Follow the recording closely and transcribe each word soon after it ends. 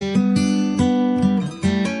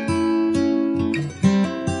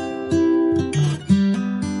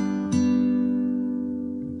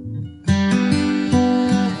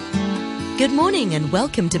Good morning and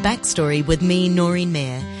welcome to Backstory with me, Noreen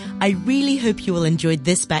Mir. I really hope you all enjoyed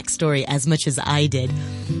this backstory as much as I did.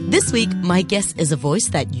 This week, my guest is a voice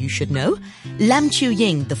that you should know, Lam Chiu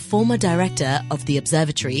Ying, the former director of the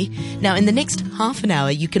Observatory. Now, in the next half an hour,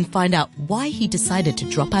 you can find out why he decided to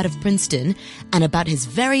drop out of Princeton and about his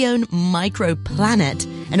very own microplanet,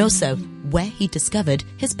 and also where he discovered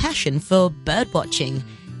his passion for birdwatching.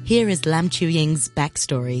 Here is Lam Chiu Ying's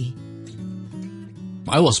backstory.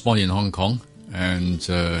 I was born in Hong Kong, and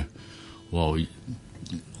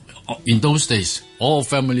in those days, all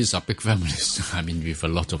families are big families. I mean, with a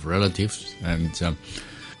lot of relatives, and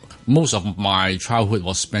most of my childhood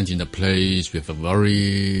was spent in a place with a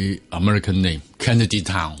very American name, Kennedy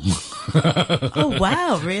Town. Oh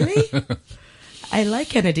wow, really? I like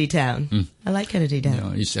Kennedy Town. I like Kennedy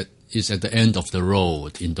Town. Yeah, it's at the end of the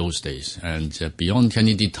road in those days, and beyond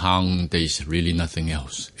Kennedy Town, there's really nothing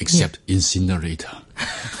else except incinerator.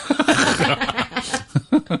 Yeah.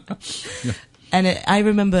 And I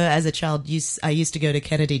remember as a child, I used to go to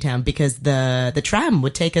Kennedy Town because the tram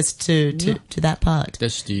would take us to that part.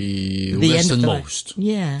 That's the westernmost.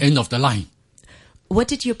 End of the line. What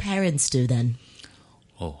did your parents do then?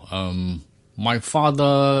 My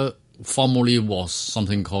father formerly was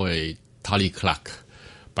something called a tally clerk,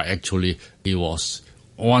 but actually he was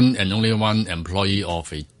one and only one employee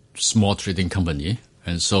of a small trading company,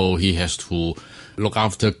 and so he has to look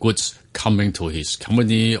after goods coming to his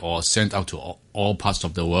company or sent out to all parts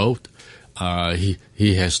of the world.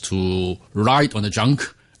 He has to ride on the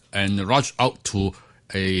junk and rush out to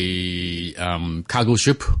a cargo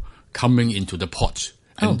ship coming into the port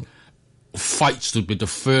and fights to be the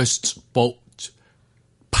first boat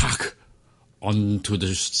parked onto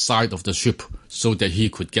the side of the ship so that he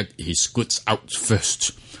could get his goods out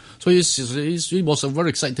first. So it was a very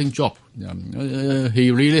exciting job.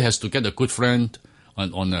 He really has to get a good friend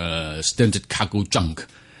on a standard cargo junk,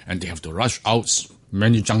 and they have to rush out.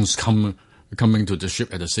 Many junks coming to the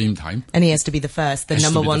ship at the same time, and he has to be the first, the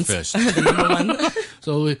number one. The number one.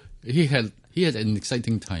 So he had an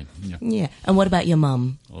exciting time. Yeah. And what about your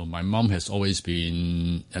mum? My mum has always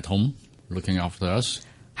been at home looking after us.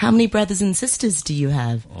 How many brothers and sisters do you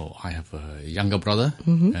have? I have a younger brother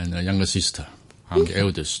and a younger sister. I'm the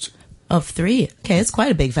eldest. Of three. Okay, it's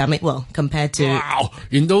quite a big family. Well, compared to... Wow!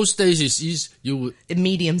 In those days,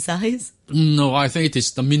 medium size? No, I think it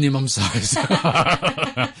is the minimum size.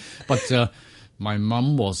 But my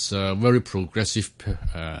mum was a very progressive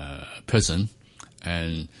person,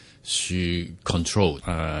 and she controlled.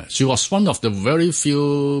 She was one of the very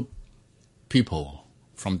few people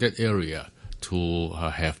from that area to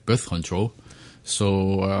have birth control.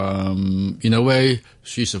 So, in a way,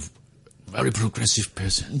 she's a very progressive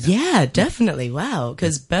person. Yeah, definitely. Wow.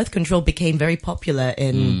 Because birth control became very popular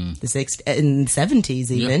in the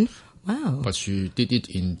 70s even. Yeah. Wow. But she did it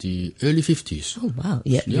in the early 50s. Oh, wow.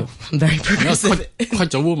 Yeah. Very progressive.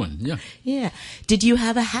 Quite a woman, yeah. Yeah. Did you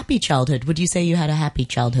have a happy childhood? Would you say you had a happy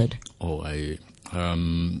childhood? A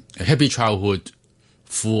happy childhood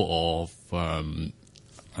full of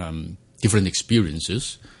different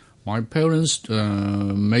experiences. My parents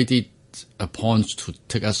made it a point to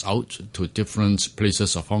take us out to different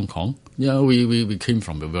places of Hong Kong. Yeah, we came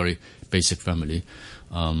from a very basic family.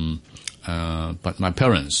 But my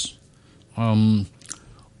parents,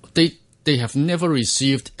 they have never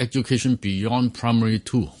received education beyond primary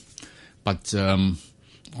 2. But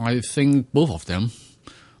I think both of them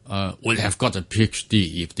would have got a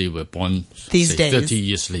PhD if they were born, these days, 30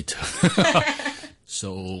 years later.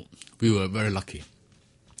 So we were very lucky.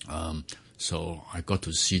 So I got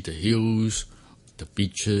to see the hills, the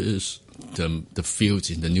beaches, the fields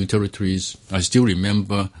in the new territories. I still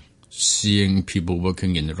remember seeing people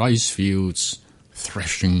working in the rice fields,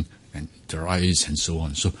 threshing and the rice and so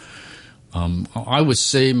on. So I would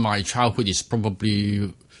say my childhood is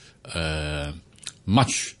probably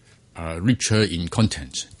much richer in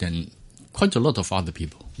content than quite a lot of other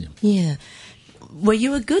people. Yeah. Were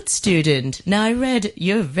you a good student? Now, I read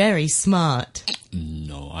you're very smart.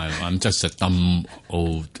 No, I'm just a dumb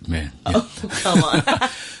old man. Yeah. Oh, come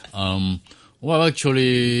on. Well,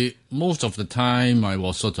 actually, most of the time I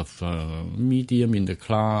was sort of medium in the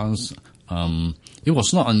class. It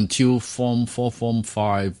was not until Form 4, Form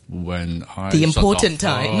 5 when I the important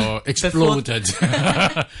time exploded.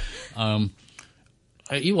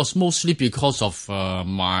 It was mostly because of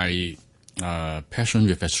my passion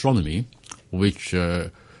with astronomy, which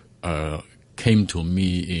came to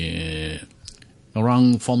me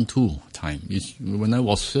around Form 2 time. It's when I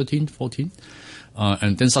was 13, 14.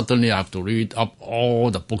 And then suddenly I have to read up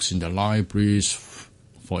all the books in the libraries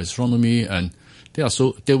for astronomy, and there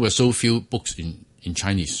were so few books in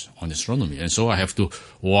Chinese on astronomy. And so I have to,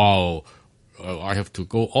 I have to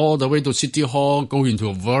go all the way to City Hall, go into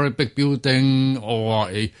a very big building or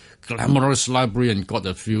a glamorous library and got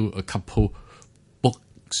a couple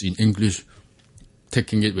books in English,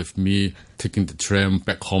 taking it with me, taking the tram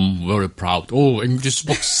back home, very proud. Oh, English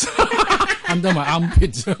books under my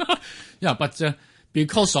armpit. Yeah, but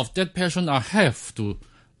because of that passion, I have to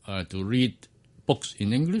read books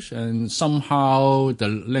in English, and somehow the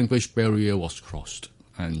language barrier was crossed.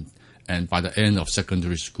 And by the end of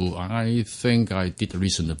secondary school, I think I did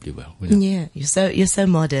reasonably well. Yeah, you're so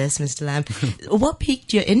modest, Mr. Lam. What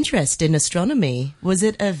piqued your interest in astronomy? Was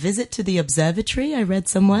it a visit to the observatory I read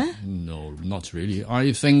somewhere? No, not really.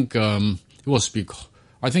 I think it was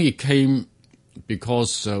it came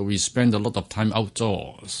because we spent a lot of time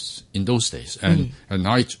outdoors in those days, and at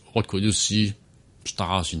night, what could you see?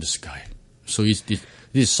 Stars in the sky. So it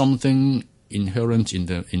is something inherent in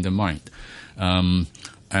the mind.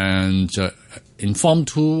 And in Form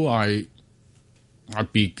 2, I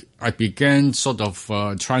began sort of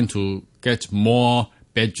trying to get more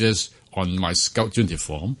badges on my Scout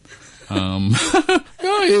uniform.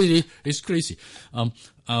 It's crazy.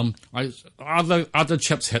 Other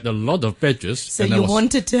chaps had a lot of badges. So you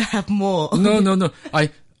wanted to have more? No.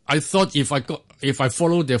 I thought if I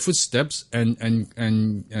follow their footsteps and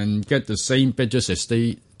get the same badges as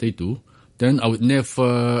they do, then I would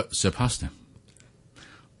never surpass them.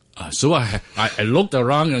 So I looked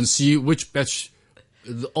around and see which badge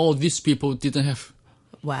all these people didn't have.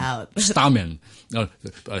 Wow. Starman.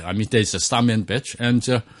 There's a Starman badge, and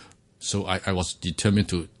so I was determined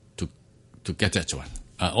to get that one.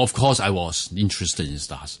 Of course, I was interested in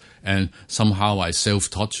stars, and somehow I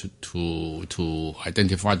self-taught to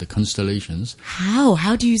identify the constellations. How?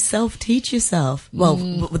 How do you self-teach yourself? Well,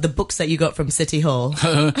 with the books that you got from City Hall.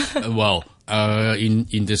 Well,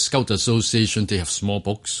 in the Scout Association, they have small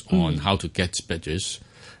books on how to get badges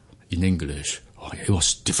in English. Oh, it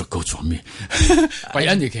was difficult for me. But in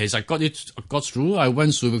any case, I got through. I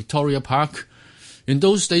went to Victoria Park. In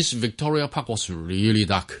those days, Victoria Park was really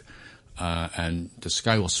dark. And the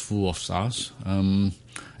sky was full of stars.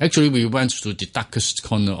 Actually, we went to the darkest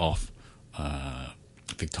corner of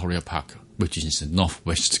Victoria Park, which is the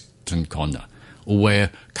northwestern corner,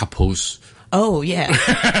 where couples... Oh, yeah.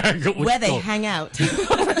 Where they hang out.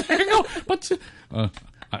 But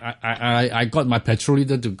I got my patrol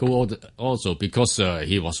leader to go also because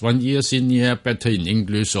he was 1 year senior, better in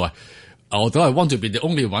English. So although I want to be the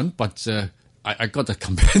only one, but I got a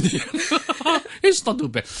companion. It's not too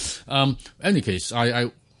bad. Any case, I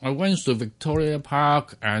went to Victoria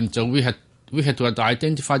Park, and we had to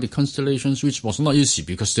identify the constellations, which was not easy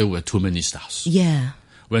because there were too many stars. Yeah.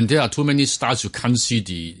 When there are too many stars, you can't see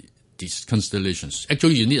these constellations.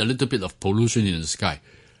 Actually, you need a little bit of pollution in the sky.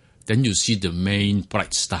 Then you see the main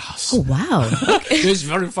bright stars. Oh, wow. Okay. It's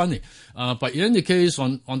very funny. But in any case,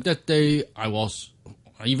 on that day,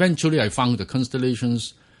 eventually I found the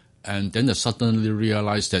constellations, and then I suddenly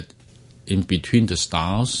realized that in between the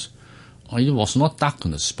stars, it was not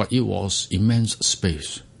darkness, but it was immense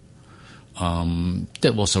space.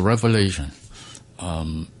 That was a revelation.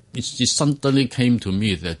 It suddenly came to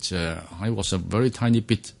me that I was a very tiny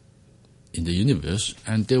bit in the universe,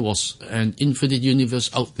 and there was an infinite universe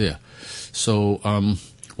out there. So,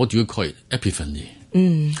 what do you call it? Epiphany.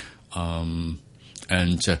 And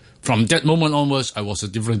from that moment onwards, I was a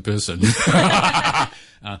different person.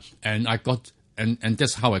 And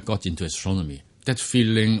that's how I got into astronomy. That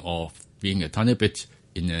feeling of being a tiny bit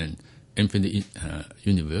in an infinite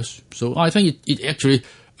universe. So I think it actually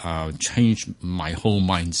changed my whole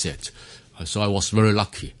mindset. So I was very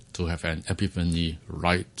lucky to have an epiphany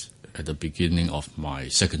right at the beginning of my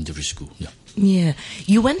secondary school. Yeah.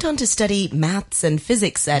 You went on to study maths and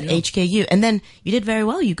physics at HKU, and then you did very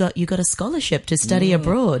well. You got a scholarship to study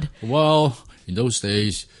abroad. Well, in those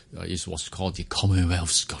days, it was called the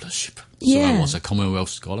Commonwealth Scholarship. So I was a Commonwealth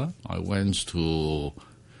scholar. I went to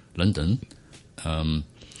London.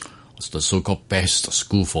 It's the so-called best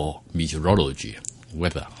school for meteorology,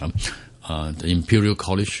 weather. The Imperial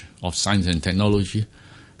College of Science and Technology.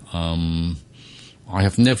 I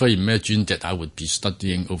have never imagined that I would be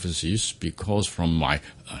studying overseas because from my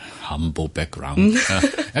humble background.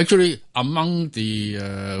 Actually, among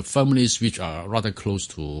the families which are rather close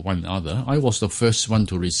to one another, I was the first one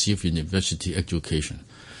to receive university education.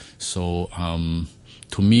 So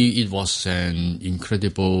to me, it was an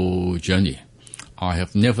incredible journey. I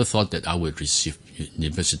have never thought that I would receive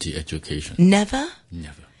university education. Never?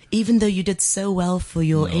 Never. Even though you did so well for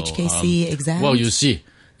your HKC exams? Well, you see,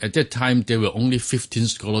 at that time, there were only 15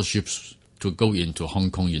 scholarships to go into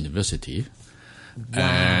Hong Kong University.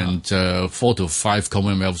 and 4 to 5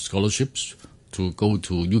 Commonwealth scholarships to go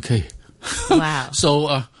to UK. Wow.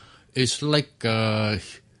 So it's like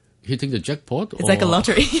hitting the jackpot. It's like a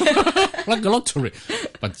lottery. Like a lottery.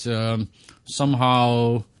 But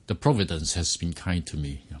somehow the providence has been kind to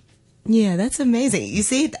me. Yeah, that's amazing. You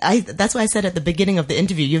see, that's why I said at the beginning of the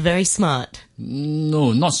interview, you're very smart.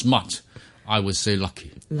 No, not smart. I would say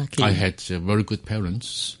lucky. Lucky. I had very good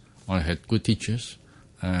parents. I had good teachers.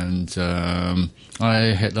 And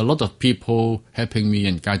I had a lot of people helping me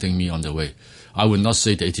and guiding me on the way. I would not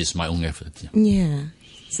say that it is my own effort. Yeah.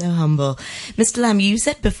 So humble. Mr. Lam, you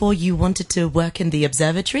said before you wanted to work in the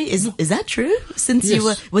observatory. Is that true? Since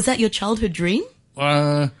Yes. was that your childhood dream?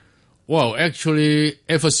 Well, actually,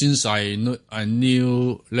 ever since I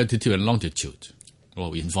knew latitude and longitude,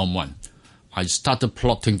 well, in Form 1, I started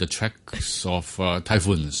plotting the tracks of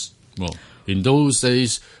typhoons. Well, in those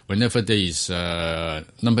days, whenever there is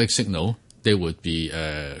number signal, there would be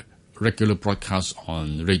regular broadcasts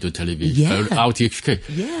on radio, television, RTHK.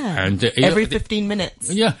 Yeah. And every 15 minutes.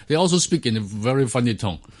 Yeah, they also speak in a very funny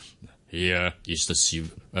tone. Here is the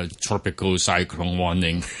tropical cyclone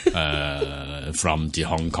warning from the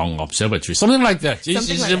Hong Kong Observatory. Something like that.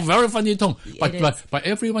 It's a very funny tone. But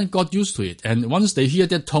everyone got used to it. And once they hear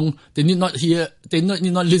that tone, they need not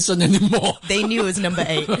listen anymore. They knew it was number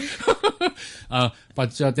 8.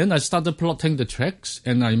 But then I started plotting the tracks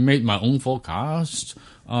and I made my own forecast.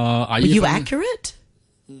 Were you accurate?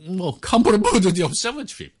 Well, comparable to the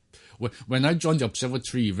observatory. When I joined the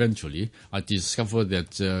observatory eventually, I discovered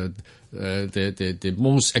that the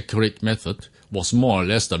most accurate method was more or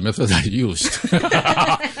less the method I used.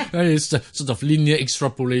 It's the sort of linear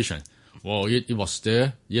extrapolation. Well, it was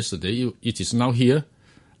there yesterday. It is now here.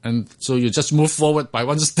 And so you just move forward by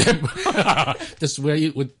one step. That's where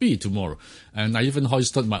it would be tomorrow. And I even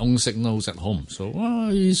hoisted my own signals at home. So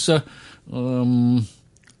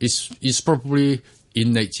it's probably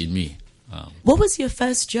innate in me. What was your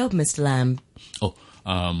first job, Mr. Lam?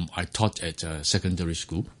 I taught at secondary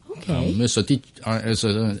school. Okay. As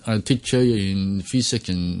a teacher in physics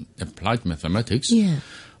and applied mathematics. Yeah.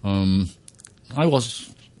 I was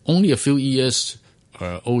only a few years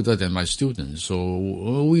older than my students,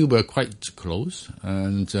 so we were quite close.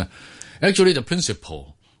 And actually, the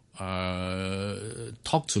principal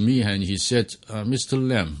talked to me and he said, Mr.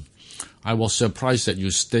 Lam, I was surprised that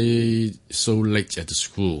you stayed so late at the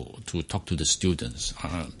school to talk to the students,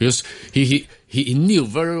 because he knew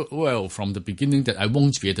very well from the beginning that I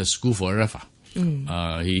won't be at the school forever.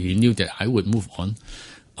 He knew that I would move on,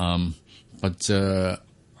 but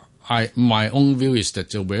my own view is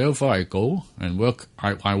that wherever I go and work,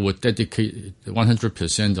 I would dedicate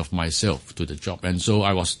 100% of myself to the job. And so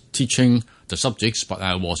I was teaching the subjects, but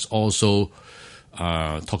I was also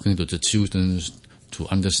talking to the students to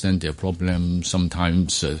understand their problems,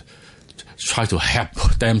 sometimes try to help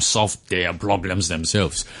them solve their problems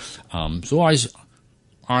themselves. So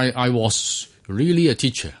I was really a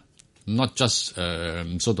teacher, not just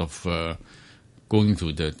sort of going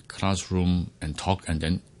to the classroom and talk and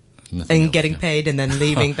then nothing else. Getting paid and then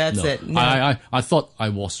leaving. That's no. it. No. I thought I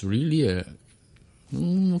was really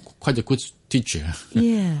quite a good teacher.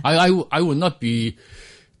 Yeah. I would not be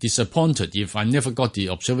disappointed if I never got the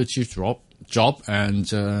observatory job and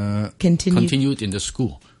continued in the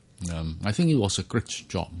school. I think it was a great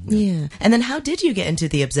job. Yeah. And then how did you get into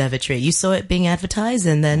the observatory? You saw it being advertised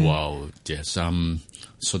and then... Well, yes.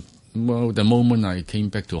 The moment I came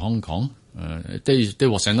back to Hong Kong, there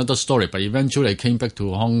was another story, but eventually I came back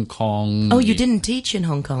to Hong Kong. Oh, you didn't teach in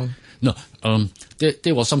Hong Kong? No.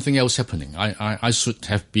 There was something else happening. I should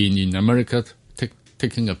have been in America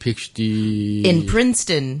taking a PhD. In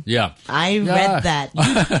Princeton? Yeah. I read that.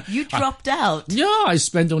 You dropped out. Yeah, I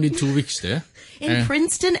spent only 2 weeks there. In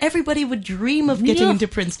Princeton? Everybody would dream of getting into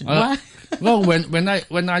Princeton. Why? Well, when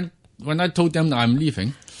I told them that I'm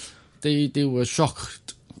leaving, they were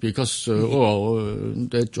shocked because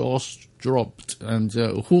their jaws dropped, and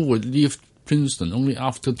who would leave Princeton only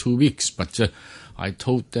after 2 weeks? But I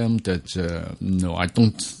told them that no, I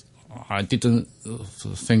didn't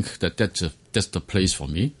think that that's the place for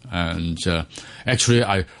me. And actually,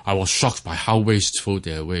 I was shocked by how wasteful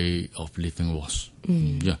their way of living was.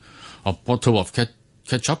 Yeah, a bottle of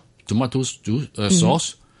ketchup, tomato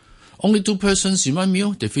sauce. Only 2 persons in one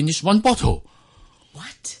meal. They finished 1 bottle.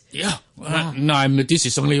 What? Yeah. Wow. This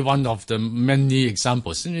is only one of the many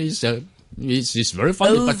examples. It's very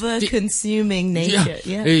funny. Over-consuming nature.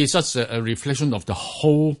 Yeah. It's such a reflection of the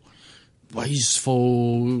whole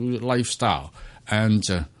wasteful lifestyle. And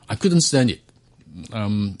I couldn't stand it.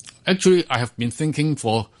 Actually, I have been thinking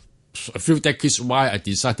for a few decades why I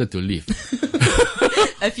decided to leave.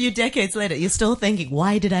 A few decades later, you're still thinking,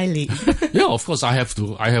 why did I leave? Yeah, of course, I have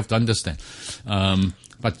to understand.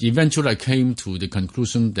 But eventually I came to the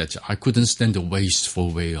conclusion that I couldn't stand the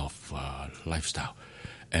wasteful way of lifestyle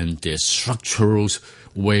and the structural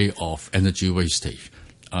way of energy wastage.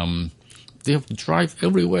 They have to drive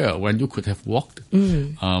everywhere when you could have walked.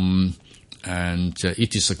 And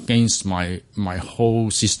it is against my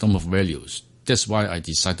whole system of values. That's why I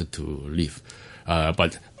decided to leave.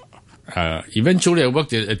 But eventually I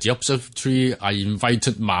worked at the Observatory. I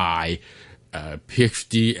invited my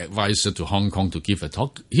PhD advisor to Hong Kong to give a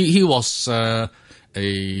talk. He was a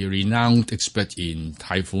renowned expert in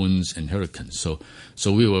typhoons and hurricanes. So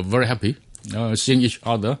we were very happy seeing each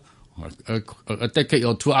other a decade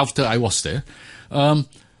or two after I was there.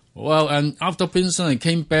 And after Princeton, I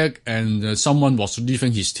came back and someone was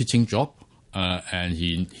leaving his teaching job, and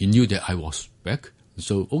he knew that I was back.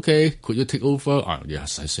 So, okay, could you take over?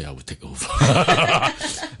 Yes, I say I would take over.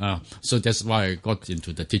 So that's why I got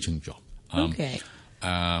into the teaching job. Okay.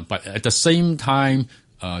 But at the same time,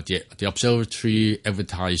 the Observatory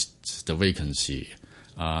advertised the vacancy,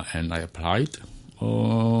 and I applied.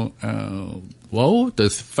 The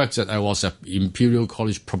fact that I was at Imperial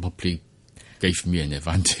College probably gave me an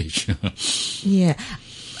advantage. Yeah.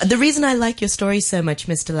 The reason I like your story so much,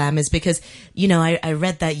 Mr. Lam, is because, I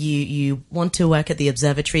read that you want to work at the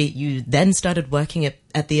Observatory. You then started working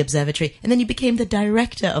at the Observatory, and then you became the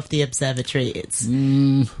director of the Observatory. It's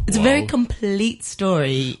a very complete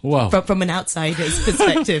story from an outsider's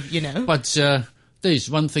perspective, But there is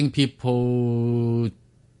one thing people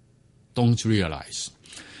don't realize.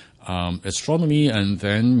 Astronomy and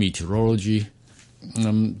then meteorology,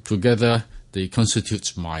 together, they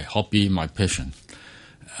constitute my hobby, my passion.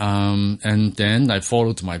 And then I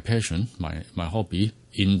followed my passion, my hobby,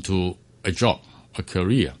 into a job, a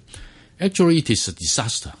career. Actually, it is a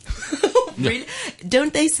disaster. Really? Yeah.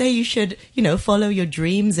 Don't they say you should, follow your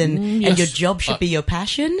dreams and your job should be your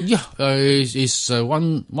passion? Yeah, it's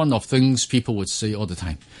one of things people would say all the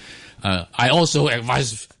time. I also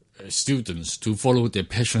advise students to follow their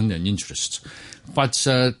passion and interests. But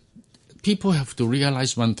people have to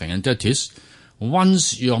realize one thing, and that is,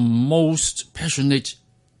 once your most passionate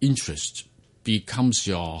interest becomes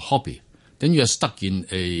your hobby, then you are stuck in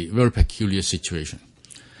a very peculiar situation.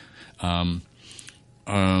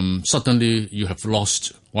 Suddenly you have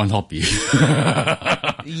lost one hobby.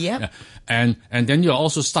 Yep. And then you are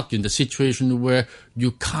also stuck in the situation where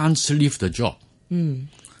you can't leave the job.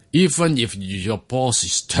 Even if your boss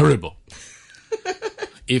is terrible.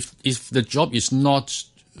 If the job is not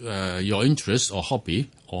your interest or hobby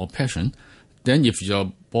or passion, then if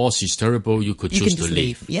your boss is terrible, you could choose to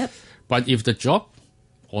leave. Yep. But if the job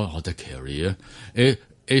or the career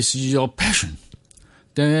is your passion,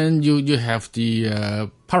 then you have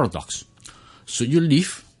the paradox. So you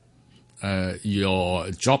leave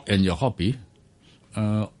your job and your hobby,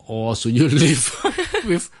 or so you live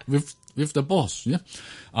with the boss. Yeah.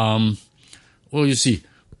 You see,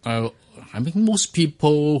 most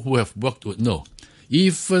people who have worked would know.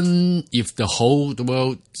 Even if the whole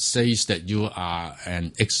world says that you are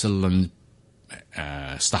an excellent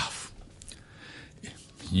staff,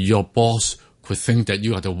 your boss could think that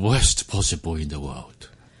you are the worst possible in the world.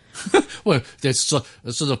 Well, that's sort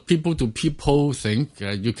of people-to-people thing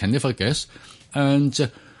you can never guess.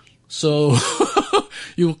 And so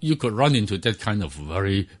you could run into that kind of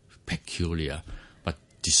very peculiar but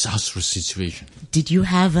disastrous situation. Did you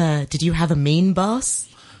have a mean boss?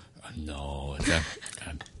 No.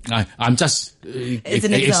 I'm just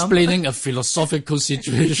explaining a philosophical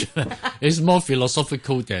situation. It's more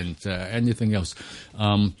philosophical than anything else.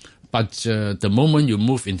 But the moment you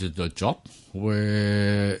move into the job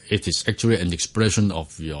where it is actually an expression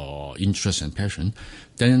of your interest and passion,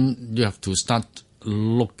 then you have to start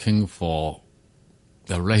looking for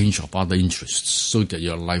a range of other interests so that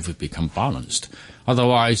your life will become balanced.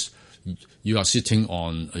 Otherwise, you are sitting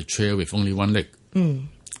on a chair with only one leg.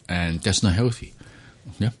 And that's not healthy.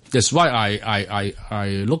 Yeah, that's why I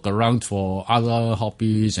look around for other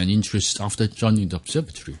hobbies and interests after joining the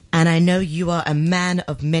Observatory. And I know you are a man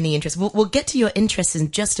of many interests. We'll get to your interests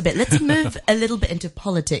in just a bit. Let's move a little bit into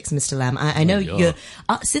politics, Mr. Lam. I know you're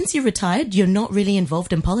since you retired, you're not really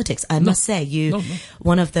involved in politics. I must say,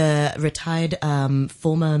 one of the retired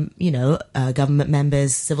former, government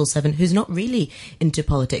members, civil servant who's not really into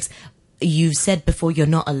politics. You've said before you're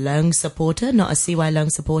not a Leung supporter, not a CY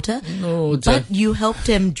Leung supporter. No, but you helped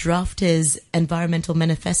him draft his environmental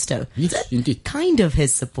manifesto. Yes, indeed. Kind of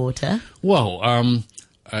his supporter. Well,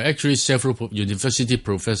 actually several university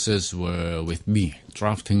professors were with me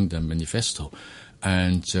drafting the manifesto.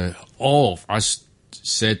 And all of us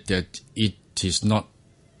said that it is not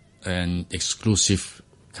an exclusive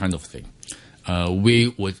kind of thing.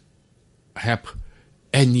 We would help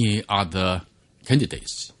any other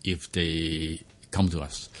candidates if they come to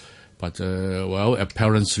us. But,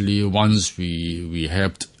 apparently once we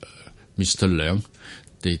helped Mr. Leung,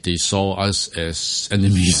 they saw us as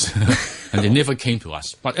enemies and they never came to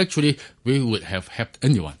us. But actually, we would have helped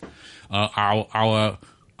anyone. Our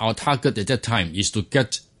target at that time is to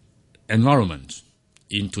get environment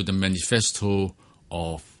into the manifesto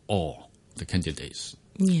of all the candidates.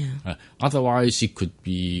 Yeah. Otherwise, it could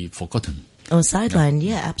be forgotten. Or sidelined,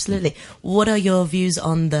 yeah, absolutely. What are your views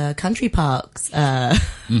on the country parks?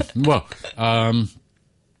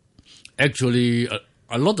 Actually,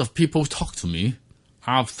 a lot of people talk to me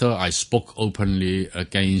after I spoke openly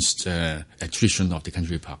against attrition of the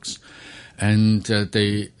country parks. And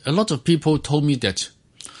a lot of people told me that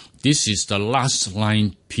this is the last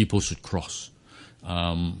line people should cross.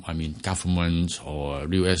 Government or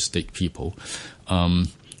real estate people. I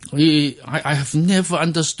have never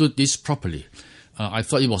understood this properly. I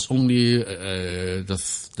thought it was only the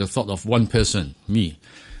thought of one person, me.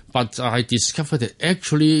 But I discovered that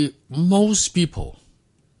actually most people,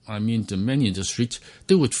 the men in the street,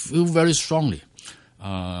 they would feel very strongly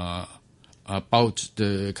about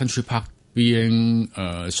the country park being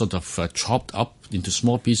chopped up into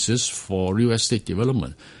small pieces for real estate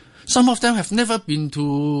development. Some of them have never been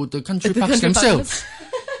to the country parks themselves.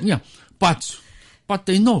 Yeah, but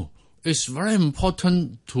they know it's very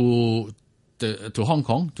important to Hong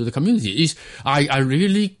Kong, to the community. I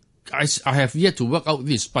have yet to work out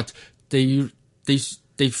this, but they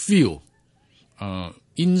feel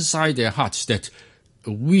inside their hearts that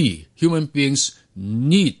we human beings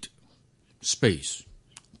need space,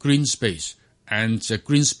 green space, and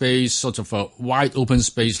green space, sort of a wide open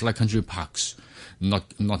space like country parks.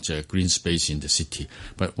 Not a green space in the city,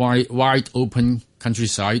 but wide open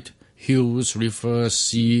countryside, hills, rivers,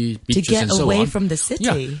 sea, beaches, and so on. To get away from the city.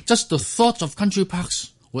 Yeah, just the thought of country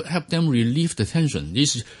parks would help them relieve the tension.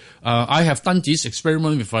 I have done this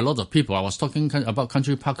experiment with a lot of people. I was talking about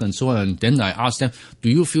country park and so on, and then I asked them, do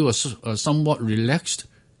you feel somewhat relieved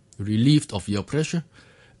of your pressure?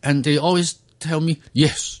 And they always tell me,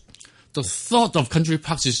 yes, the thought of country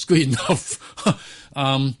parks is good enough.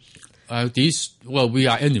 We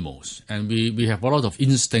are animals, and we have a lot of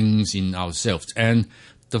instincts in ourselves. And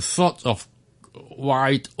the thought of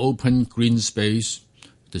wide open green space,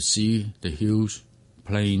 the sea, the hills,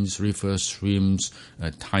 plains, rivers, streams,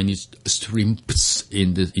 tiny streams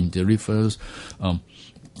in the rivers,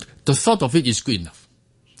 the thought of it is good enough.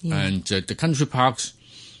 Yeah. And the country parks,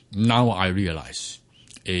 now I realize,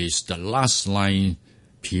 is the last line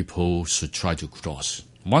people should try to cross.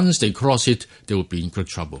 Once they cross it, they will be in great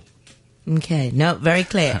trouble. Okay, no, very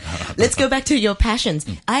clear. Let's go back to your passions.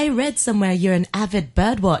 I read somewhere you're an avid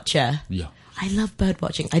bird watcher. Yeah. I love bird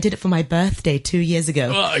watching. I did it for my birthday 2 years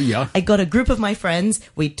ago. Yeah. I got a group of my friends.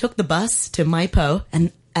 We took the bus to Maipo,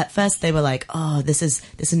 and at first they were like, "Oh, this is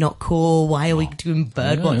not cool. Why are we doing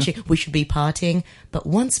bird watching? Yeah. We should be partying." But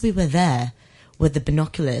once we were there with the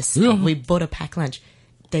binoculars, we bought a packed lunch.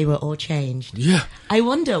 They were all changed. Yeah. I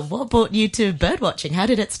wonder what brought you to bird watching. How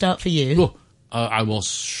did it start for you? Well, I was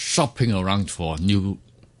shopping around for new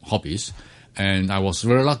hobbies, and I was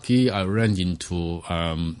very lucky. I ran into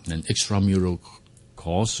an extramural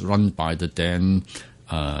course run by the then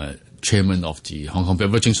chairman of the Hong Kong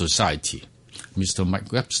Bird Watching Society, Mr. Mike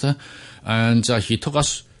Webster, and he took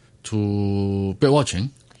us to bird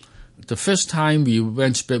watching. The first time we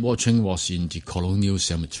went bird watching was in the Colonial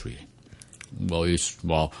Cemetery.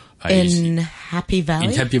 In Happy Valley?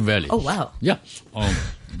 In Happy Valley. Oh, wow. Yeah.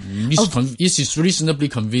 It is reasonably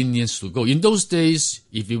convenient to go. In those days,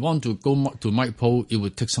 if you want to go to Maipo, it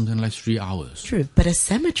would take something like 3 hours. True, but a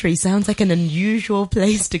cemetery sounds like an unusual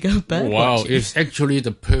place to go bird watching. It's actually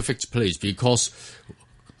the perfect place because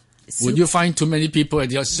would you find too many people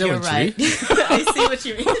at your cemetery? You're right. I see what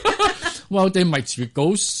you mean. Well, they might be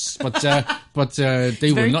ghosts, but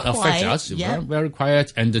they will not affect us. Yeah. Very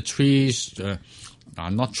quiet, and the trees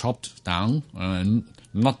are not chopped down,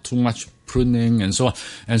 not too much pruning, and so on.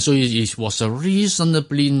 And so it was a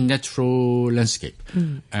reasonably natural landscape.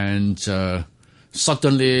 And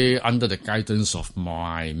suddenly, under the guidance of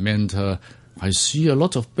my mentor, I see a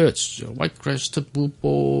lot of birds: white-crested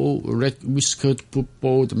bluebird, red-whiskered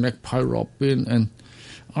bluebird, the magpie robin, and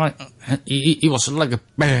it was like a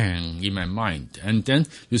bang in my mind. And then,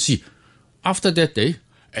 you see, after that day,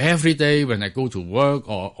 every day when I go to work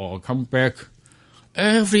or come back,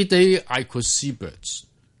 every day I could see birds.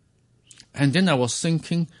 And then I was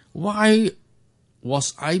thinking, why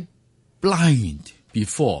was I blind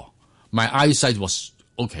before? My eyesight was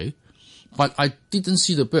okay, but I didn't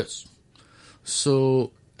see the birds.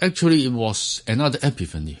 So actually it was another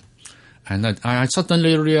epiphany. And I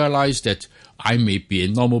suddenly realized that I may be a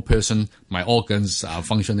normal person, my organs are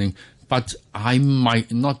functioning, but I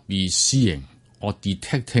might not be seeing or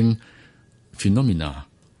detecting phenomena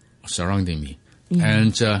surrounding me.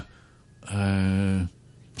 And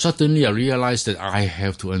suddenly I realized that I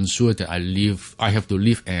have to ensure that I have to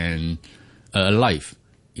live a life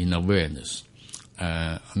in awareness.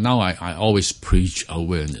 Now I always preach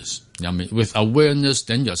awareness. I mean, with awareness,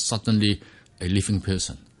 then you're suddenly a living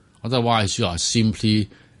person. Otherwise, you are simply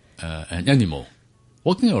an animal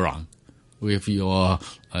walking around with your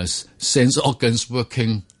sense organs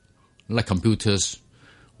working like computers,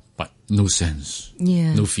 but no sense,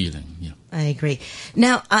 no feeling. Yeah. I agree.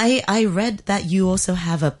 Now, I read that you also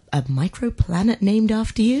have a microplanet named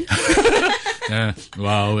after you.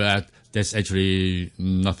 That's actually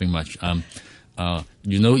nothing much.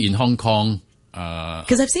 In Hong Kong,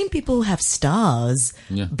 because I've seen people have stars,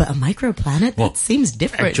 but a microplanet, that seems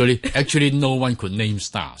different. Actually, no one could name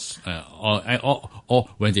stars. Or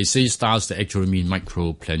when they say stars, they actually mean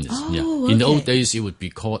microplanets. Okay. In the old days, it would be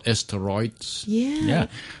called asteroids.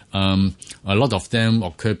 A lot of them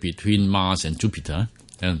occur between Mars and Jupiter,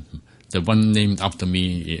 and the one named after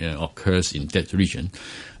me occurs in that region.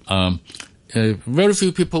 Very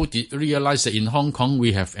few people realize that in Hong Kong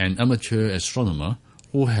we have an amateur astronomer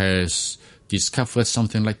who has discovered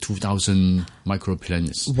something like 2,000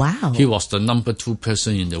 microplanets. Wow. He was the number 2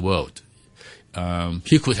 person in the world.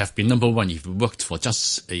 He could have been number 1 if he worked for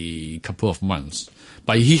just a couple of months.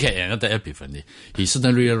 But he had another epiphany. He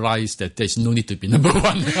suddenly realized that there's no need to be number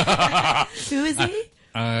 1. Who is he?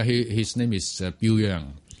 His name is Bill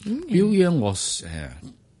Yang. Bill Yang was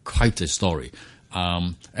quite a story.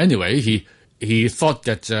 Anyway, he thought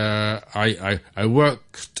that I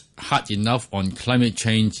worked hard enough on climate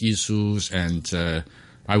change issues, and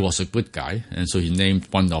I was a good guy, and so he named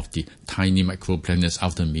one of the tiny microplanets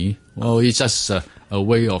after me. Well, it's just a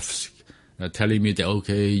way of telling me that,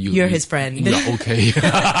 okay, you're his friend. You're okay.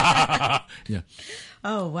 Yeah.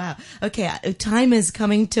 Oh, wow. Okay, time is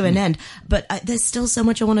coming to an end, but there's still so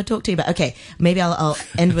much I want to talk to you about. Okay, maybe I'll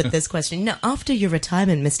end with this question. Now, after your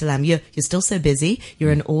retirement, Mr. Lam, you're still so busy. You're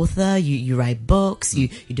an author, you write books, you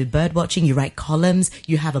do bird watching, you write columns,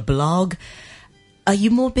 you have a blog. Are you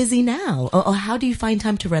more busy now? Or how do you find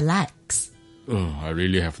time to relax? Oh, I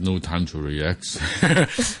really have no time to relax.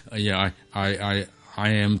 I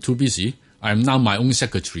am too busy. I'm now my own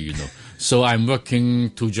secretary, So I'm working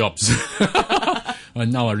 2 jobs.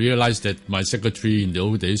 And now I realize that my secretary in the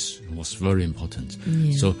old days was very important.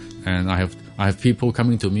 So, and I have people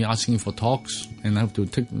coming to me asking for talks, and I have to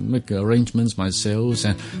make arrangements myself,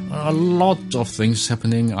 and a lot of things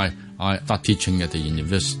happening. I start teaching at the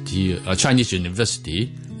university, Chinese university.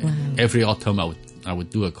 Wow. Every autumn I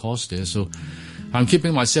would do a course there. So I'm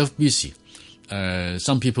keeping myself busy.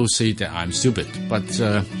 Some people say that I'm stupid, but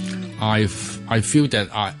I feel that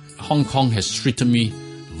Hong Kong has treated me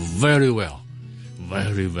very well.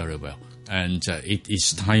 Very, very well. And it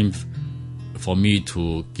is time for me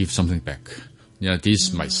to give something back.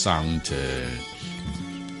 This might sound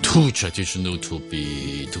too traditional to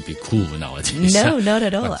be cool nowadays. No, not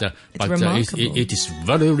at all. But remarkable. It is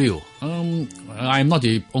very real. I'm not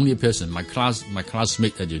the only person. My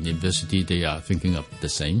classmates at university, they are thinking of the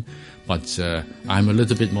same. But I'm a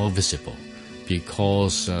little bit more visible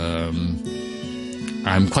because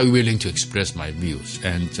I'm quite willing to express my views.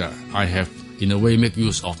 And I have, in a way, make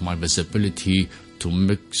use of my visibility to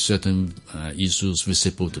make certain issues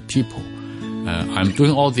visible to people. I'm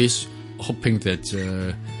doing all this hoping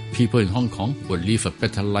that people in Hong Kong will live a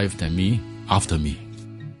better life than me after me.